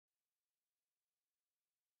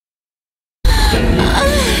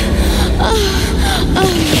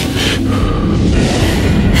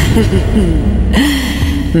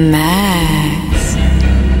Max.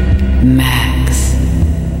 Max.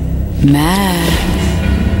 Max.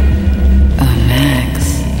 Oh, Max.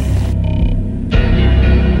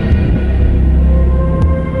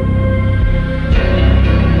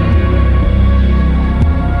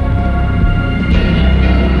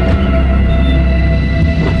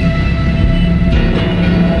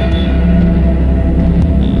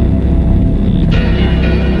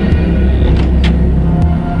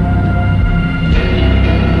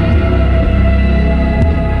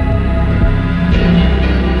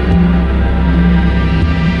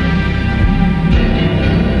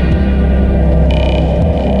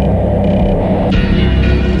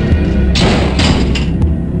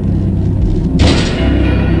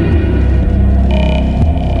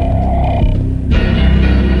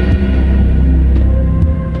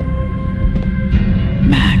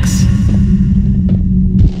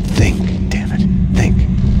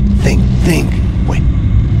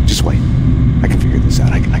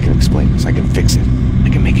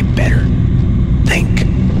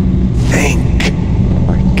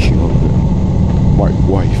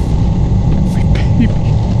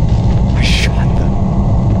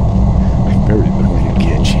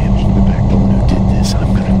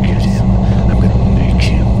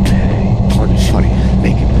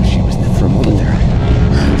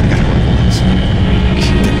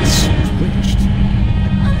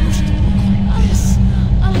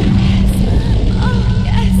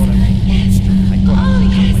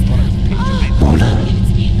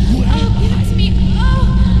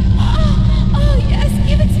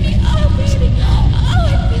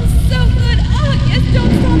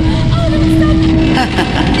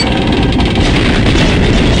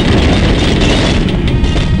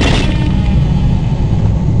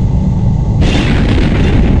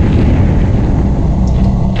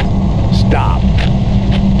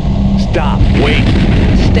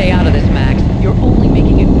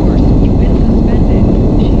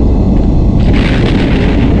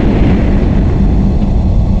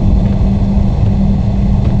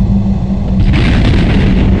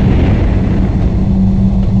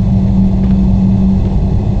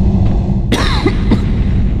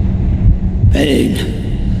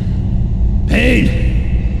 Payne!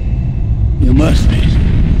 You must be.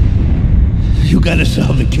 You gotta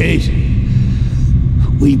solve the case.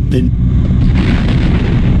 We've been...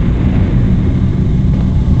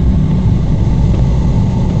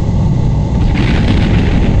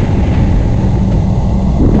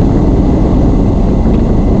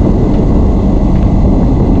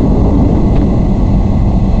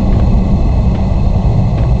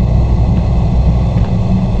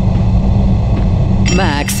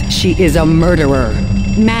 Max, she is a murderer.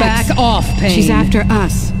 Max, back off, Payne. She's after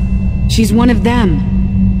us. She's one of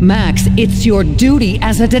them. Max, it's your duty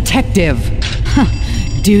as a detective. Huh.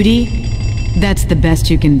 Duty? That's the best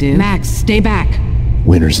you can do. Max, stay back.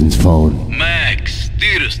 Winterson's phone. Max,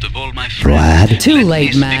 dearest of all my friends. Vlad? Too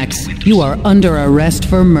late, Max. You are under arrest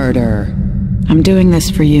for murder. I'm doing this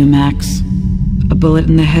for you, Max. A bullet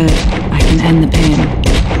in the head. I can end the pain.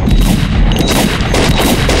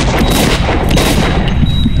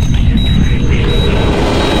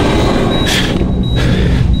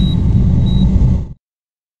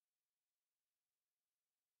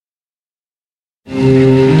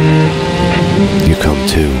 You come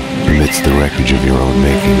to, amidst the wreckage of your own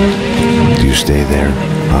making. Do you stay there,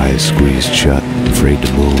 eyes squeezed shut, afraid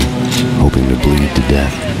to move, hoping to bleed to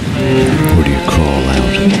death? Or do you crawl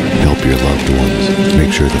out, help your loved ones,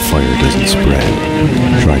 make sure the fire doesn't spread,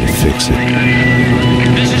 try to fix it?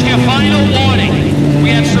 This is your final warning. We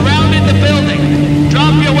have surrounded the building.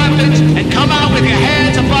 Drop your weapons and come out with your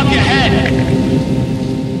hands above your head.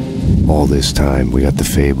 All this time, we got the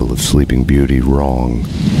fable of Sleeping Beauty wrong.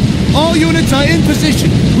 All units are in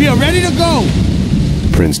position. We are ready to go.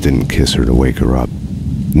 Prince didn't kiss her to wake her up.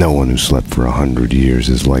 No one who slept for 100 years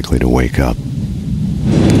is likely to wake up.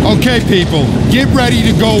 Okay, people, get ready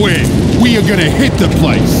to go in. We are gonna hit the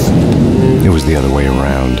place. It was the other way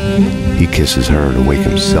around. He kisses her to wake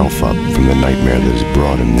himself up from the nightmare that has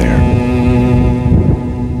brought him there.